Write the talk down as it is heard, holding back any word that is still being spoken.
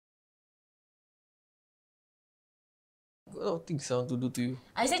a lot of things I want to do to you.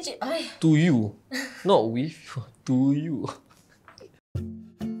 I said To you. Not with you. To you.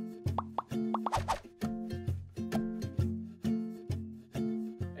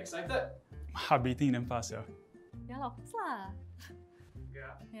 Excited? Heart beating damn fast, yeah. Yeah, of course lah.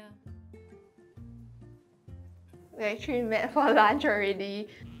 Yeah. Yeah. We actually met for lunch already.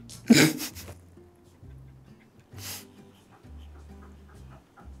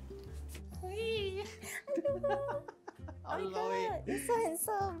 Oh my god, you're so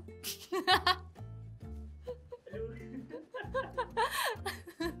handsome.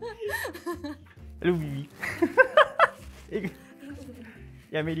 Hello, Vivi.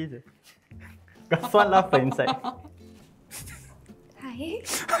 Yeah, made it. Got one laughter inside. Hi.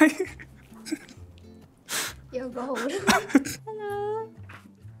 Your gold. Hello.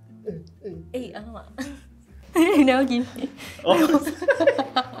 Hey, alamak. You never give me.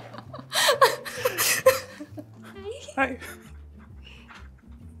 Hi.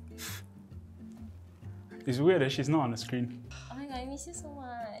 It's weird that she's not on the screen. Oh my god, I miss you so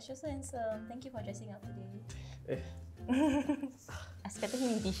much. You're so handsome. Thank you for dressing up today. I spotted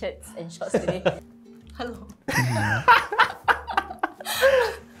him in t-shirts and shorts today. Hello.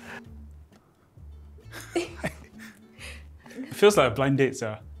 It feels like a blind date,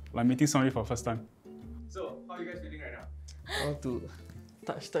 yeah. Like meeting somebody for the first time. So, how are you guys feeling right now? I want to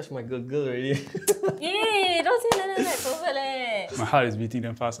touch my girl already. Hey, don't say that, perfect leh. My heart is beating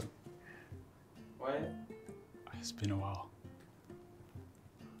damn fast. Why? It's been a while.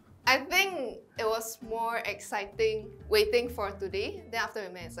 I think it was more exciting waiting for today. Then after we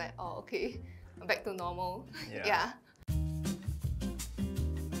met, it's like, oh, okay, I'm back to normal. Yeah.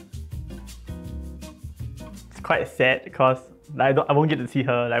 It's quite sad because like, I won't get to see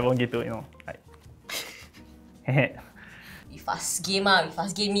her. Like, I won't get to, you know, like. we fast game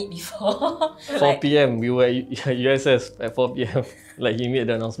meet before. 4 p.m. we were at USS at 4 p.m. Like he made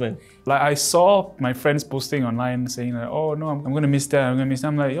the announcement. Like I saw my friends posting online saying like, oh no, I'm gonna miss that, I'm gonna miss that.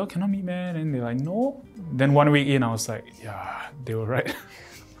 I'm like, yo, cannot meet, man. And they're like, no. Then 1 week in, I was like, yeah, they were right.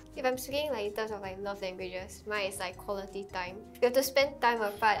 If I'm speaking like in terms of like love languages, mine is like quality time. We have to spend time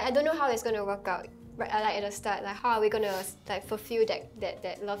apart. I don't know how it's gonna work out. Right, like at the start, like how are we gonna like fulfill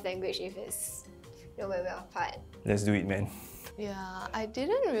that love language if it's, you know, when we're apart? Let's do it, man. Yeah, I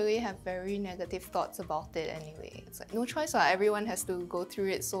didn't really have very negative thoughts about it anyway. It's like no choice, everyone has to go through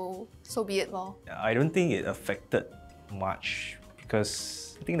it, so be it lor. I don't think it affected much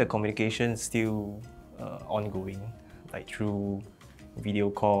because I think the communication is still ongoing, like through video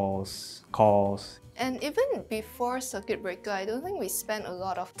calls. And even before circuit breaker, I don't think we spent a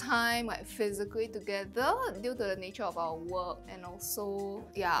lot of time like physically together due to the nature of our work, and also,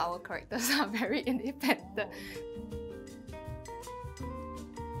 yeah, our characters are very independent.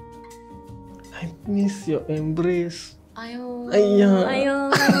 I miss your embrace. Ayo.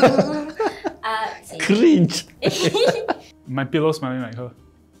 Ayo. Cringe. My pillow smelling like her.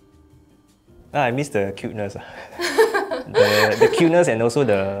 I miss the cuteness. The cuteness and also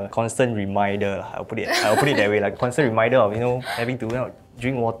the constant reminder. I'll put it that way, like constant reminder of, you know, having to, you know,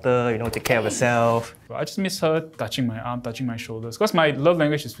 drink water, you know, take care of yourself. I just miss her touching my arm, touching my shoulders. Because my love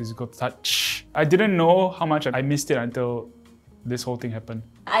language is physical touch. I didn't know how much I missed it until this whole thing happened.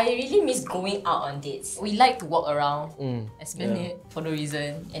 I really miss going out on dates. We like to walk around, Esplanade, for no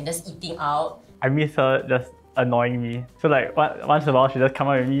reason, and just eating out. I miss her just annoying me. So like once in a while she just come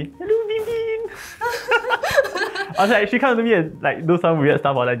up with me, hello Bin Bin. I was like, she comes to me and like do some weird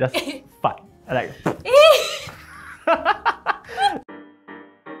stuff or like just fart. Like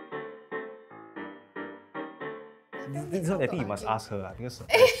This one I think you must ask her because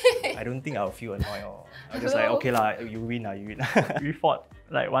I don't think I'll feel annoyed or I'll just like, okay lah, you win. we fought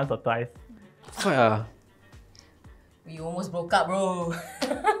like once or twice. We almost broke up, bro.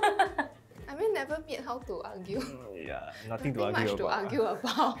 I mean, never meet how to argue. Yeah, nothing to Nothing argue much to about. argue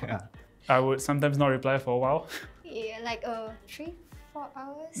about. Yeah. I would sometimes not reply for a while. Yeah, like 3-4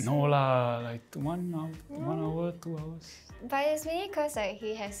 hours. No lah, like 1 hour, 2 hours. But it's mainly because like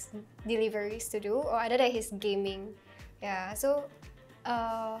he has deliveries to do, or other than he's gaming. Yeah, so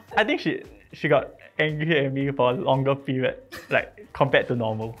I think she got angry at me for a longer period, like compared to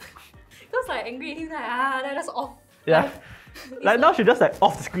normal. Because like angry at him, like then that's off. Yeah. Like now she just like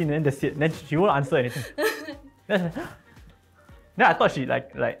off the screen and then that's it. Then she won't answer anything. Then I thought she like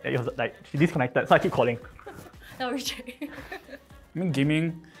it was like she disconnected, so I keep calling. Now we check. I mean,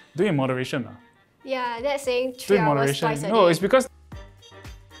 gaming, do it in moderation lah. yeah, that's saying Do 3 it in hours moderation. twice a day. No, it's because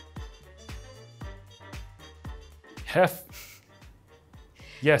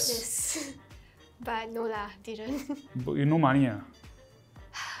Yes. But no lah, didn't. But you no money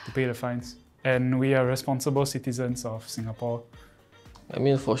to pay the fines. and we are responsible citizens of Singapore. I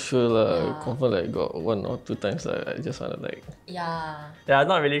mean, for sure, confirm like got 1 or 2 times I just wanna like. Yeah. Yeah,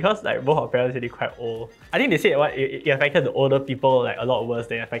 not really, because like both our parents really quite old. I think they said it affected the older people like a lot worse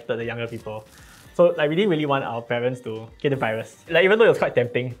than it affected the younger people. So like we didn't really want our parents to get the virus. Like even though it was quite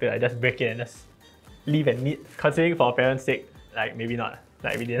tempting to like, just break in and just leave and meet, considering for our parents' sake, like maybe not.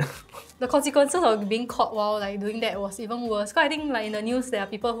 Like we didn't. The consequences of being caught while like doing that was even worse. Because I think like in the news there are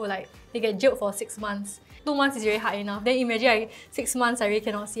people who like they get jailed for 6 months. 2 months is very hard enough. Then imagine like 6 months I really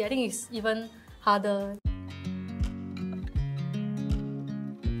cannot see. I think it's even harder.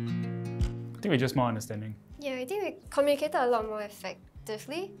 I think we're just more understanding. Yeah, I think we communicated a lot more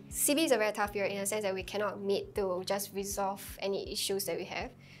effectively. CB is a very tough period in the sense that we cannot meet to just resolve any issues that we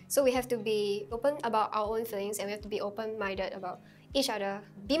have. So we have to be open about our own feelings and we have to be open-minded about each other,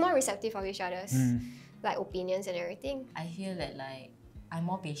 be more receptive of each other's like opinions and everything. I feel that like I'm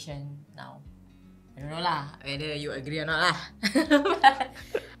more patient now. I don't know lah whether you agree or not lah.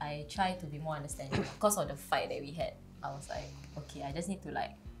 I try to be more understanding because of the fight that we had. I was like, okay, I just need to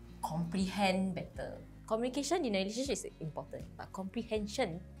like comprehend better. Communication in a relationship is important, but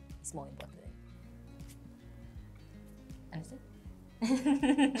comprehension is more important. Understand?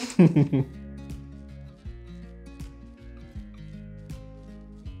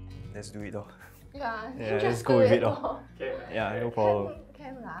 Let's do it though. Yeah, Yeah, just let's go with do it though. Yeah, no problem.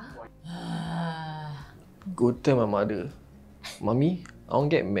 Can lah. Go tell my mother, Mommy, I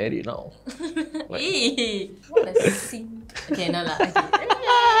want to get married now. Like, what a sin. Okay, no lah.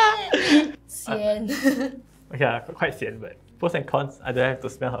 Okay. Sian. Okay, quite sian, but pros and cons, I don't have to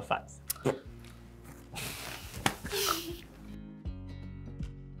smell her farts.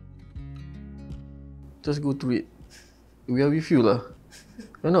 Just go through it. We are with you lah.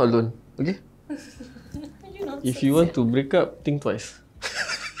 You're not alone, okay? If you want to break up, think twice.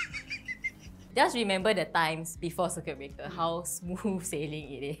 Just remember the times before circuit breaker, how smooth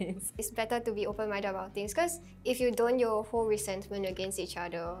sailing it is. It's better to be open-minded about things because if you don't, you'll hold resentment against each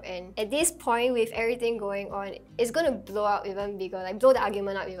other. And at this point, with everything going on, it's going to blow out even bigger, like blow the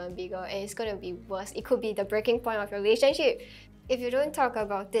argument up even bigger, and it's going to be worse. It could be the breaking point of your relationship. If you don't talk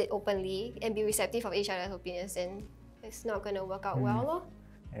about it openly and be receptive of each other's opinions, then it's not going to work out well. Lor.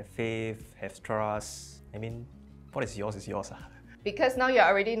 Have faith, have trust. I mean, what is yours. Because now you're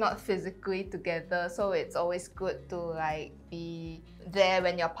already not physically together, so it's always good to like be there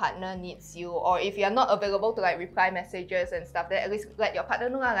when your partner needs you, or if you're not available to like reply messages and stuff, then at least let your partner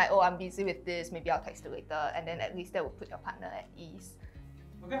know like, oh, I'm busy with this, maybe I'll text you later, and then at least that will put your partner at ease.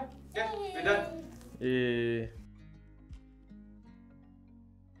 Okay, we're done.